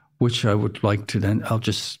 which I would like to then, I'll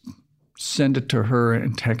just send it to her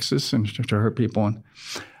in Texas and to her people, and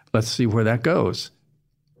let's see where that goes.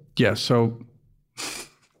 Yeah, so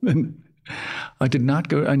I did not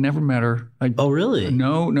go, I never met her. Oh, really?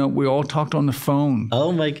 No, we all talked on the phone.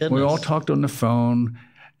 Oh, my goodness. We all talked on the phone,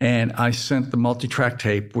 and I sent the multi-track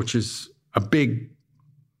tape, which is a big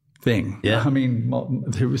thing. Yeah. I mean,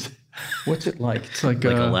 there was, what's it like? It's like a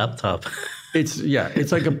laptop. It's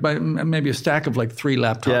like maybe a stack of like 3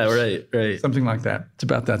 laptops. Yeah, right. Something like that. It's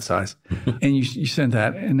about that size. And you send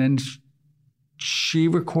that, and then she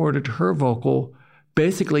recorded her vocal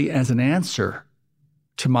basically as an answer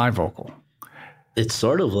to my vocal. It's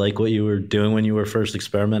sort of like what you were doing when you were first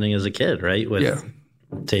experimenting as a kid, right? With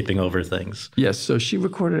taping over things. Yes. So she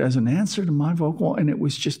recorded as an answer to my vocal, and it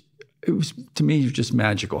was to me just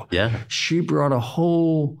magical. Yeah. She brought a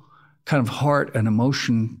whole kind of heart and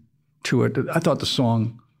emotion to it. I thought the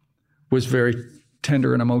song was very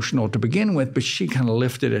tender and emotional to begin with, but she kind of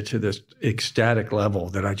lifted it to this ecstatic level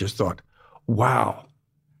that I just thought, wow,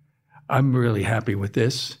 I'm really happy with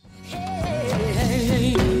this.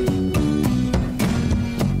 Hey,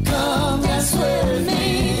 come dance with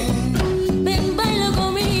me. Ven, baila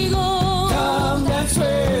conmigo. Come dance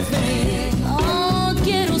with me. Oh,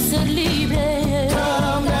 quiero ser libre.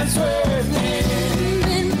 Come dance with me.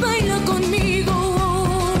 Ven, baila conmigo.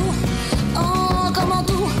 Oh, como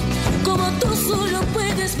tú solo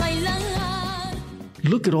puedes bailar.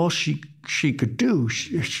 Look at all she could do.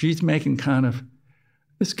 She's making kind of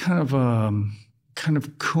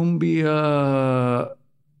cumbia,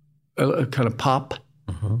 kind of pop,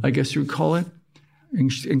 I guess you would call it.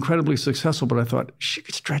 Incredibly successful, but I thought she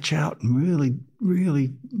could stretch out and really, really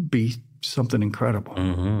be something incredible.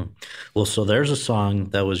 Mm-hmm. Well, so there's a song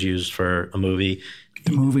that was used for a movie.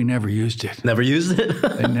 The movie never used it. Never used it?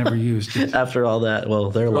 They never used it. After all that,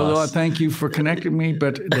 well, they're lost. Although, thank you for connecting me,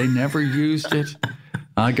 but they never used it.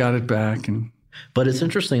 I got it back. But it's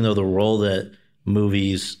interesting, though, the role that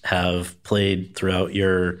movies have played throughout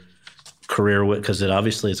your career, because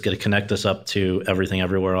it's going to connect us up to Everything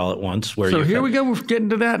Everywhere All at Once. So here we go. We're getting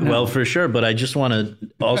to that now. Well, for sure. But I just want to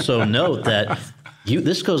also note that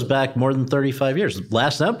this goes back more than 35 years.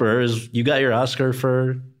 Last Emperor you got your Oscar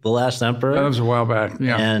for The Last Emperor. That was a while back.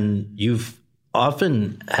 Yeah. And you've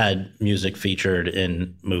often had music featured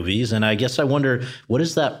in movies. And I guess I wonder, what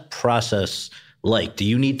is that process like? Do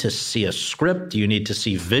you need to see a script? Do you need to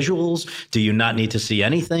see visuals? Do you not need to see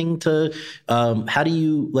anything to, how do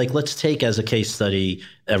you, let's take as a case study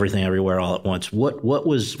Everything Everywhere All at Once.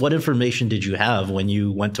 What information did you have when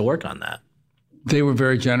you went to work on that? They were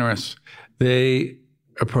very generous. They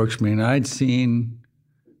approached me, and I'd seen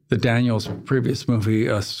the Daniels previous movie,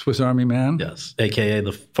 Swiss Army Man. Yes, a.k.a.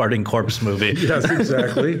 the farting corpse movie. Yes,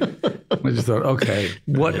 exactly. I just thought, okay,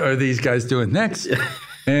 what are these guys doing next?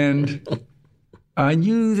 And I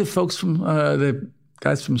knew the folks from the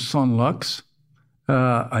guys from Son Lux.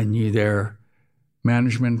 I knew their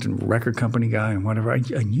management and record company guy and whatever. I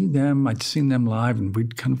knew them. I'd seen them live, and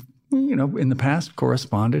we'd kind of, in the past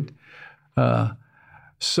corresponded.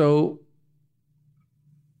 So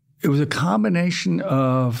it was a combination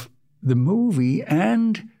of the movie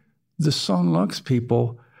and the Son Lux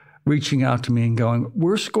people reaching out to me and going,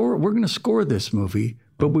 we're going to score this movie,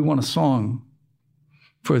 but we want a song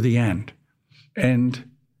for the end. And,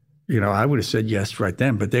 I would have said yes right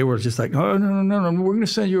then, but they were just like, oh, no, we're going to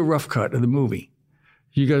send you a rough cut of the movie.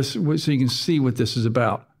 You guys, so you can see what this is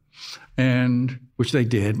about. And, which they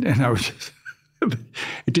did. And I was just,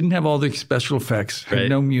 it didn't have all the special effects, had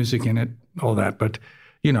no music in it, all that. But,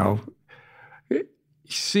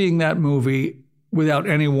 seeing that movie without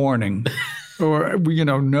any warning or,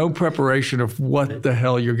 no preparation of what the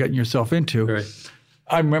hell you're getting yourself into. Right.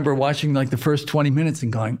 I remember watching like the first 20 minutes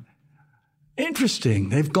and going, interesting.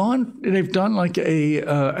 They've done like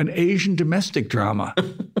an Asian domestic drama.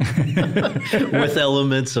 With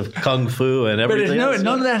elements of kung fu and everything else.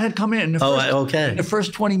 None of that had come in. In the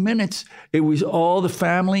first 20 minutes, it was all the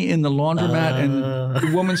family in the laundromat and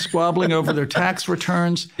the woman squabbling over their tax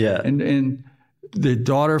returns. Yeah. And the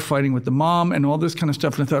daughter fighting with the mom and all this kind of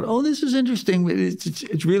stuff. And I thought, oh, this is interesting.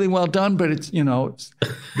 It's really well done, but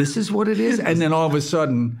this is what it is. And then all of a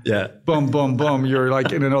sudden, boom, boom, boom, you're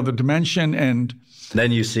like in another dimension. And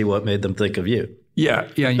then you see what made them think of you. Yeah.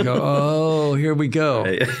 And you go, oh, here we go.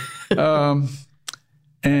 Right.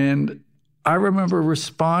 And I remember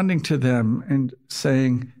responding to them and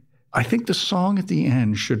saying, I think the song at the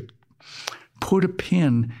end should put a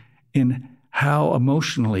pin in how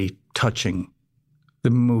emotionally touching the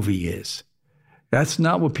movie is. That's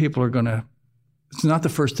not what people are it's not the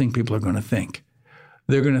first thing people are going to think.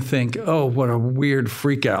 They're going to think, oh, what a weird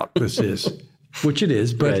freak out this is, which it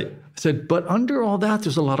is. But I said, but under all that,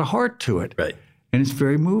 there's a lot of heart to it. Right. And it's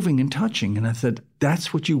very moving and touching. And I said,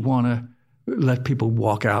 that's what you want to let people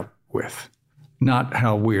walk out with, not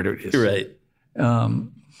how weird it is. Right.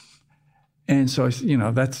 And so,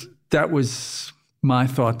 that was my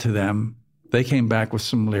thought to them. They came back with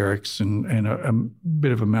some lyrics and a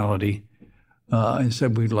bit of a melody and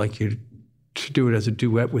said, we'd like you to do it as a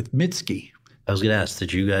duet with Mitski. I was going to ask,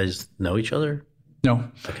 did you guys know each other? No.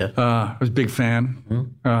 Okay. I was a big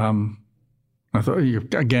fan. Mm-hmm. I thought,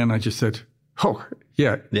 again, I just said, oh,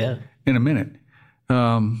 yeah, in a minute.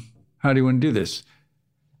 How do you want to do this?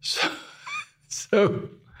 So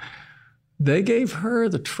they gave her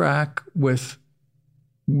the track with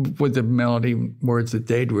the melody words that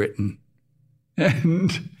they'd written.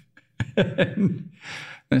 And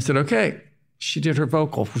I said, okay. She did her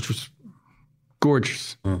vocal, which was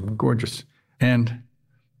gorgeous, gorgeous. And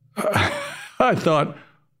I thought,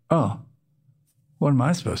 oh, what am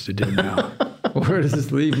I supposed to do now? Where does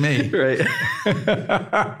this leave me? Right.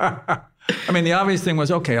 I mean, the obvious thing was,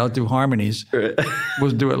 okay, I'll do harmonies. Right.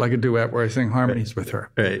 We'll do it like a duet where I sing harmonies with her,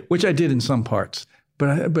 which I did in some parts.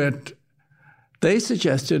 But they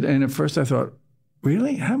suggested, and at first I thought,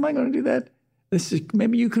 really? How am I going to do that?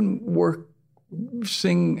 Maybe you can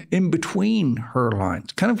sing in between her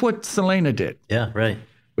lines, kind of what Selena did. Yeah, right.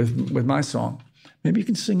 With my song. Maybe you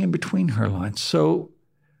can sing in between her lines. So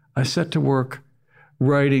I set to work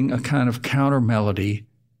writing a kind of counter melody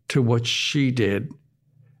to what she did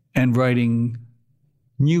and writing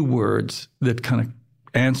new words that kind of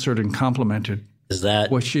answered and complemented. Is that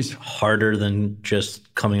what she's harder than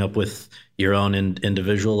just coming up with your own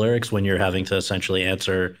individual lyrics when you're having to essentially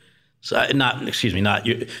answer? So you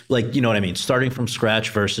know what I mean? Starting from scratch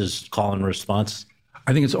versus call and response?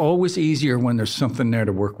 I think it's always easier when there's something there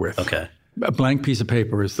to work with. Okay. A blank piece of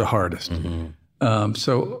paper is the hardest. Mm-hmm.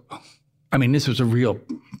 So, I mean, this was a real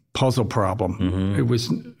puzzle problem. Mm-hmm. It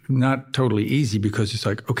was not totally easy because it's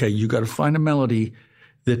like, okay, you got to find a melody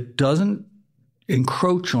that doesn't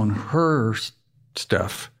encroach on her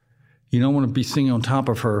stuff. You don't want to be singing on top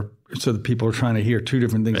of her so that people are trying to hear two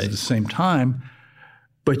different things at the same time.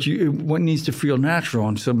 But one needs to feel natural,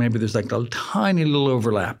 and so maybe there's like a tiny little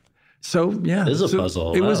overlap. So yeah, it is a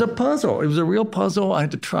puzzle. It was a puzzle. It was a real puzzle. I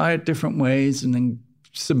had to try it different ways, and then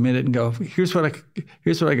submit it and go, here's what I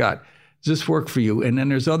got. Does this work for you? And then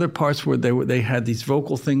there's other parts where they had these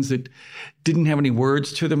vocal things that didn't have any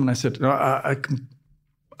words to them, and I said, no, I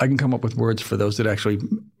can come up with words for those that actually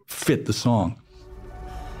fit the song.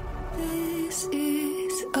 This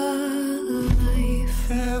is a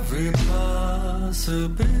life. Every possibility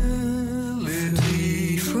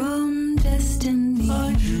from destiny.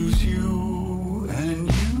 I choose you and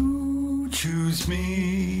you choose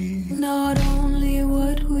me. Not only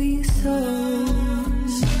what we sow,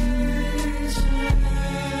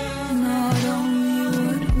 not only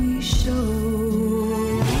what we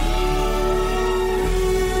show.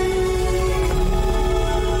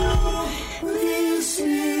 This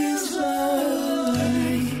is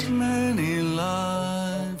light. Many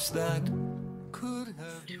lives that could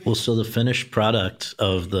have. Well, so the finished product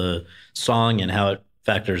of the song and how it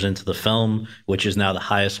factors into the film, which is now the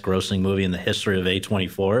highest grossing movie in the history of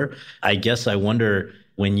A24. I guess I wonder,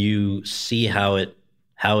 when you see how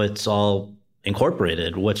it's all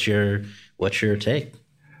incorporated, what's your take?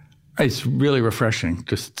 It's really refreshing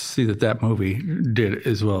to see that movie did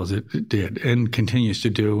as well as it did and continues to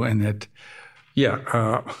do. And that,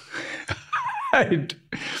 I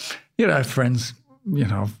have friends,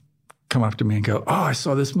 come up to me and go, "Oh, I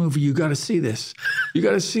saw this movie. You got to see this. You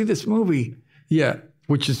got to see this movie." Yeah,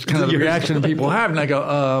 which is kind of the reaction people have. And I go,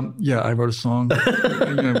 I wrote a song,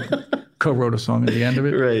 co-wrote a song at the end of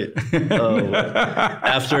it. Right. Oh.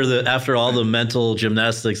 After all the mental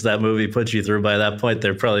gymnastics that movie put you through, by that point,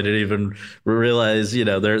 they probably didn't even realize, they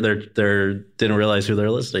didn't realize who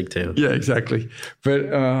they're listening to. Yeah, exactly.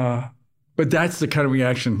 But that's the kind of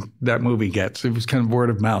reaction that movie gets. It was kind of word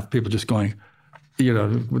of mouth. People just going,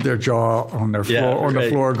 with their jaw on their floor, the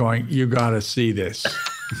floor, going, "You got to see this."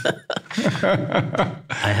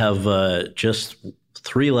 I have just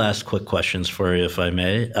 3 last quick questions for you, if I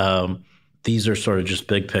may. These are sort of just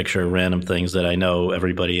big picture, random things that I know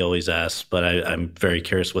everybody always asks, but I'm very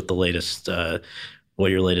curious what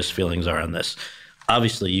what your latest feelings are on this.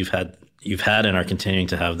 Obviously, you've had and are continuing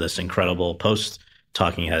to have this incredible post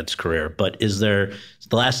Talking Heads career, but the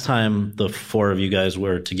last time the 4 of you guys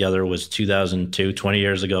were together was 2002, 20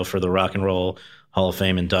 years ago, for the Rock and Roll Hall of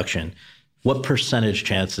Fame induction. What percentage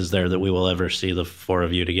chance is there that we will ever see the 4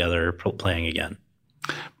 of you together playing again?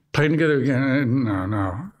 Playing together again?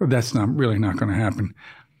 No. That's not going to happen.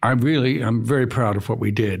 I'm very proud of what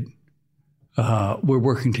we did. We're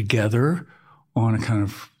working together on a kind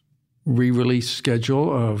of re-release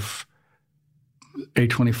schedule of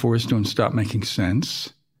A24 is doing Stop Making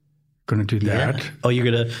Sense. Going to do that. Yeah. Oh,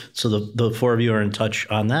 so the 4 of you are in touch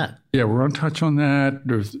on that? Yeah, we're in touch on that.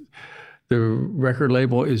 The record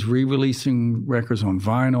label is re-releasing records on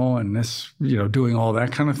vinyl and this, doing all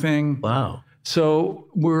that kind of thing. Wow. So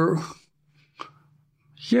we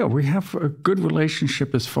have a good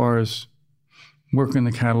relationship as far as working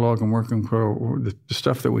the catalog and working for the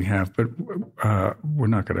stuff that we have, but we're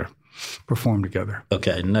not going to perform together.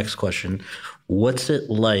 Okay, next question. What's it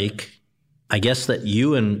like, I guess, that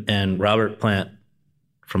you and Robert Plant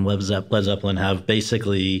from Led Zeppelin have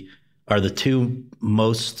basically are the 2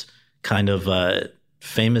 most kind of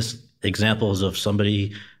famous examples of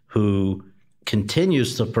somebody who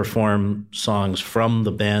continues to perform songs from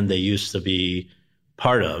the band they used to be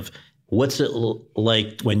part of. What's it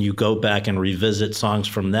like when you go back and revisit songs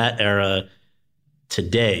from that era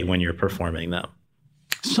today when you're performing them?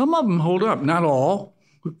 Some of them hold up, not all,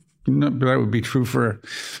 but that would be true for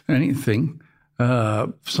anything.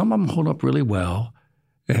 Some of them hold up really well.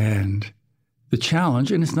 And the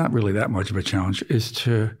challenge, and it's not really that much of a challenge, is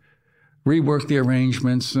to rework the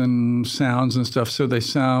arrangements and sounds and stuff so they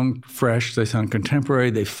sound fresh, they sound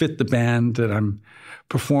contemporary, they fit the band that I'm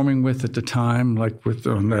performing with at the time, like with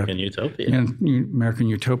the American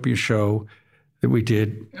Utopia show that we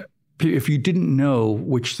did. If you didn't know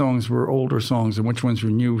which songs were older songs and which ones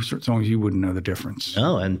were new songs, you wouldn't know the difference.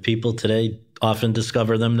 Oh, and people today often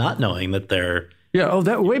discover them not knowing that they're... Yeah,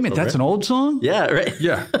 wait a minute, that's an old song? Yeah, right.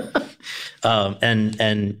 Yeah. And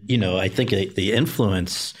I think the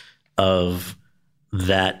influence of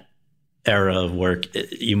that era of work,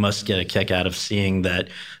 you must get a kick out of seeing that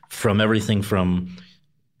from everything from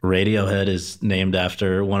Radiohead is named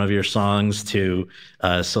after one of your songs to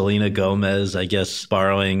Selena Gomez, I guess,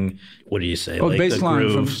 borrowing, what do you say?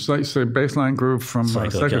 Baseline groove from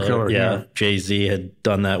Psycho Killer. Yeah. Jay-Z had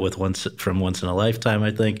done that with Once in a Lifetime, I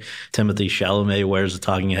think. Timothy Chalamet wears a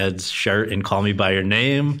Talking Heads shirt in Call Me By Your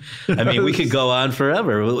Name. I mean, we could go on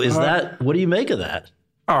forever. What do you make of that?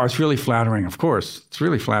 Oh, it's really flattering, of course. It's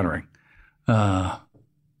really flattering.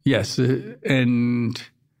 Yes, and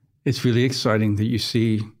it's really exciting that you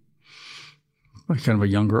see kind of a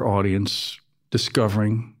younger audience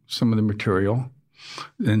discovering some of the material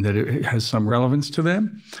and that it has some relevance to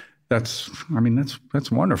them. That's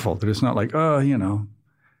wonderful. That it's not like,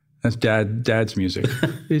 that's dad's music.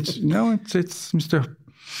 It seems to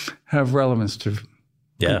have relevance to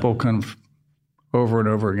people kind of over and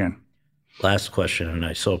over again. Last question, and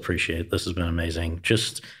I so appreciate it. This has been amazing.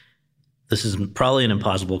 Just this is probably an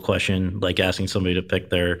impossible question, like asking somebody to pick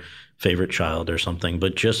their favorite child or something,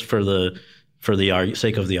 but just for the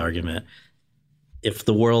sake of the argument, if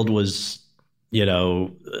the world was,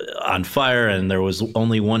 on fire and there was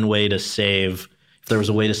only one way to save, if there was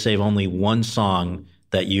a way to save only one song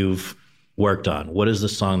that you've worked on, what is the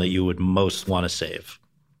song that you would most want to save?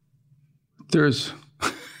 There's,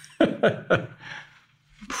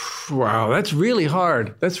 wow, that's really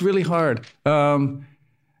hard.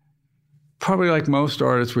 Probably like most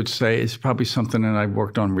artists would say, it's probably something that I've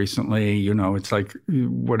worked on recently. It's like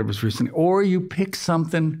whatever's recent. Or you pick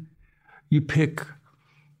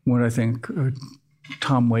what I think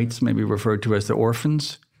Tom Waits maybe referred to as the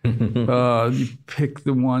orphans. You pick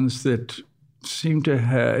the ones that seem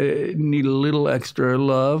to need a little extra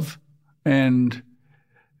love. And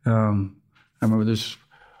I remember there's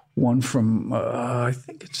one from, I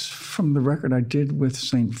think it's from the record I did with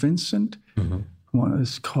St. Vincent. Mm-hmm. One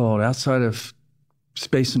is called Outside of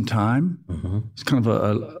Space and Time. Mm-hmm. It's kind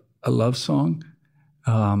of a love song.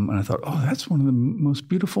 And I thought, that's one of the most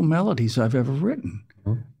beautiful melodies I've ever written.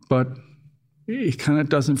 Mm-hmm. But it kind of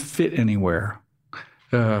doesn't fit anywhere.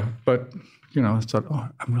 But, I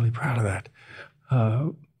thought, I'm really proud of that.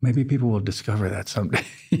 Maybe people will discover that someday.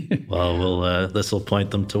 Well, this will point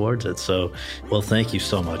them towards it. So, thank you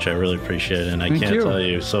so much. I really appreciate it. And I can't tell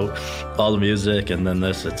you. So all the music and then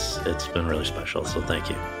this, it's been really special. So thank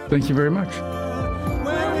you. Thank you very much.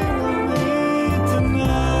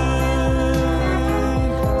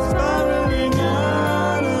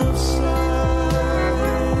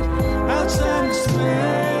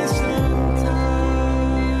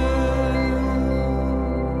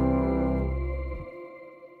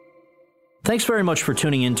 Thanks very much for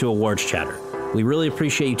tuning in to Awards Chatter. We really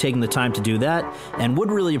appreciate you taking the time to do that, and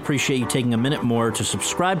would really appreciate you taking a minute more to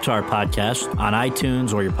subscribe to our podcast on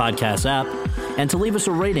iTunes or your podcast app, and to leave us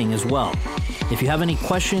a rating as well. If you have any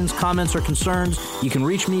questions, comments, or concerns, you can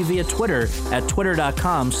reach me via Twitter at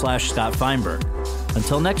twitter.com/Scott Feinberg.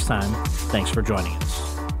 Until next time, thanks for joining us.